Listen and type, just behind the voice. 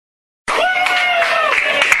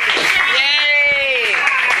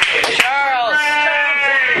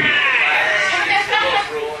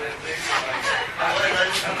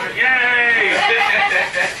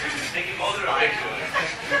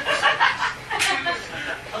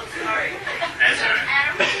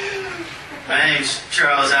name's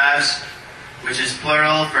Charles Ives, which is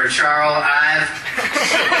plural for Charles Ive.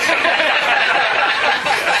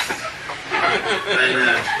 But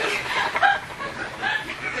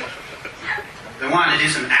been wanting to do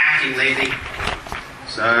some acting lately,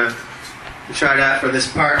 so I tried out for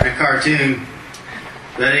this part in a cartoon,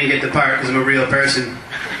 but I didn't get the part because I'm a real person.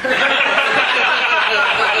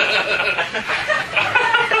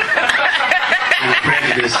 I'm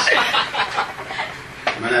prejudiced.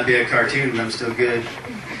 Might not be a cartoon, but I'm still good.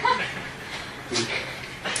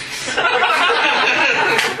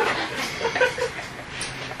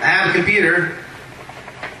 I have a computer,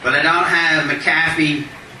 but I don't have McAfee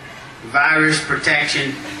virus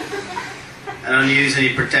protection. I don't use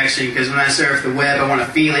any protection because when I surf the web, I want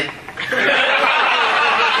to feel it.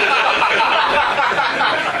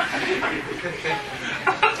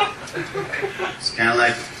 It's kind of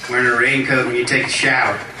like wearing a raincoat when you take a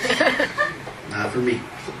shower. Not for me.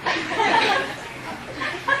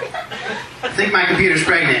 I think my computer's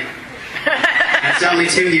pregnant. It's only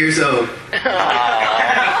 2 years old. Which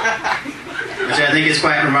I think is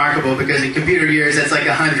quite remarkable because in computer years that's like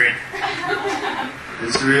 100.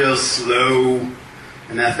 It's real slow.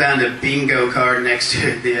 And I found a bingo card next to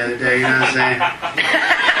it the other day, you know what I'm saying?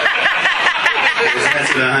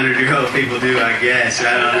 That's what 100-year-old people do, I guess.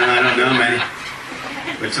 I don't know many.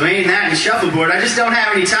 Between that and shuffleboard, I just don't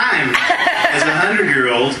have any time as a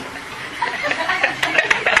 100-year-old.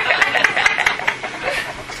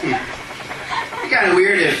 It'd be kind of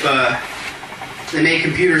weird if they made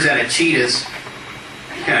computers out of cheetahs.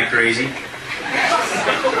 Kind of crazy.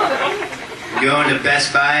 You go into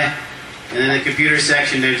Best Buy, and in the computer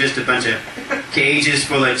section, there's just a bunch of cages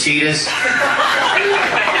full of cheetahs.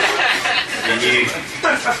 And you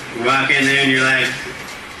walk in there and you're like,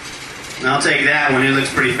 I'll take that one, it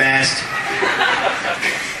looks pretty fast.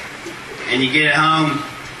 And you get it home,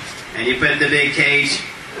 and you put the big cage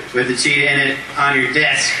with the cheetah in it on your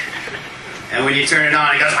desk. And when you turn it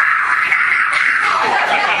on, it goes,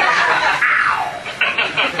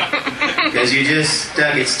 because you just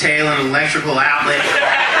stuck its tail in an electrical outlet.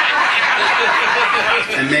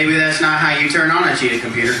 And maybe that's not how you turn on a cheetah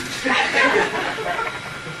computer.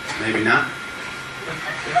 Maybe not.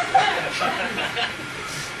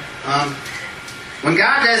 When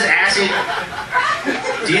God does acid,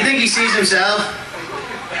 do you think he sees himself?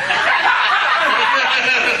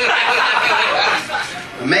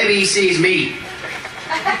 Or maybe he sees me.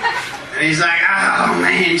 And he's like, oh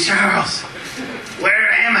man, Charles,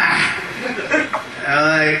 where am I?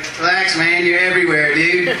 I'm like, relax man, you're everywhere,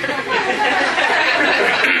 dude.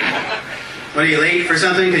 What, are you late for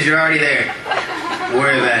something? Because you're already there. Don't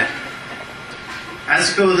worry about it. That's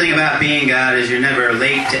the cool thing about being God is you're never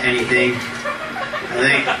late to anything. I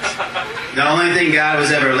think the only thing God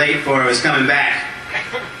was ever late for was coming back.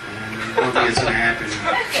 And I don't think it's going to happen.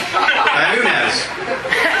 But who knows?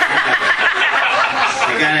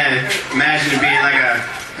 I kind of imagine him being like a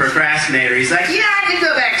procrastinator. He's like, yeah, I can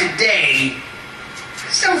go back today. I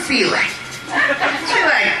just don't feel like it. I just feel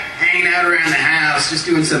like hanging out around the house, just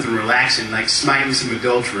doing something relaxing, like smiting some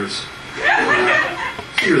adulterers.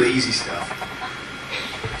 It's really easy stuff.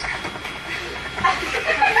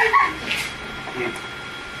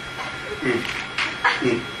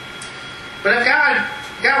 But if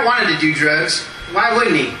God wanted to do drugs, why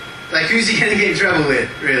wouldn't he? Like, who's he going to get in trouble with,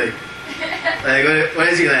 really? Like, what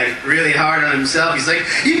is he, like, really hard on himself? He's like,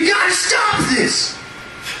 you've got to stop this!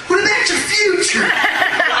 What about your future?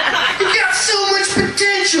 You've got so much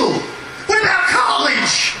potential! What about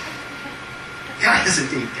college? God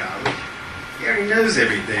doesn't need college. He already knows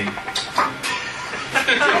everything.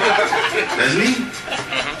 Doesn't he?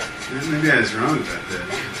 Maybe I was wrong about that.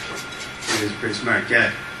 He was a pretty smart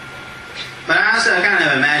guy. But I also kind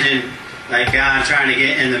of imagine, like, God trying to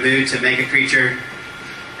get in the mood to make a creature,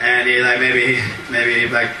 and he, like, maybe he,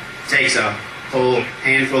 like, takes a whole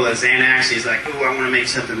handful of Xanax. He's like, "Ooh, I want to make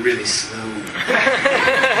something really slow."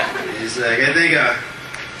 He's like, I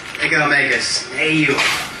think I'll make a snail,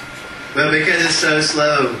 but because it's so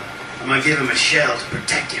slow, I'm gonna give him a shell to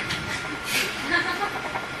protect him.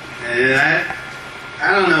 And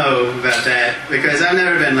I don't know about that because I've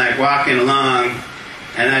never been like walking along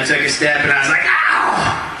and I took a step and I was like,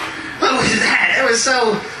 ow! What was that? It was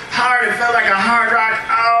so hard. It felt like a hard rock.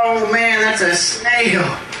 Oh man, that's a snail.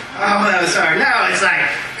 Oh, that was hard. No, it's like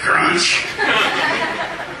crunch.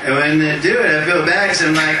 And when they do it, I feel bad because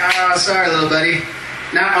I'm like, oh, sorry, little buddy.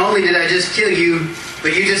 Not only did I just kill you,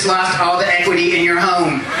 but you just lost all the equity in your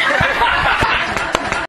home.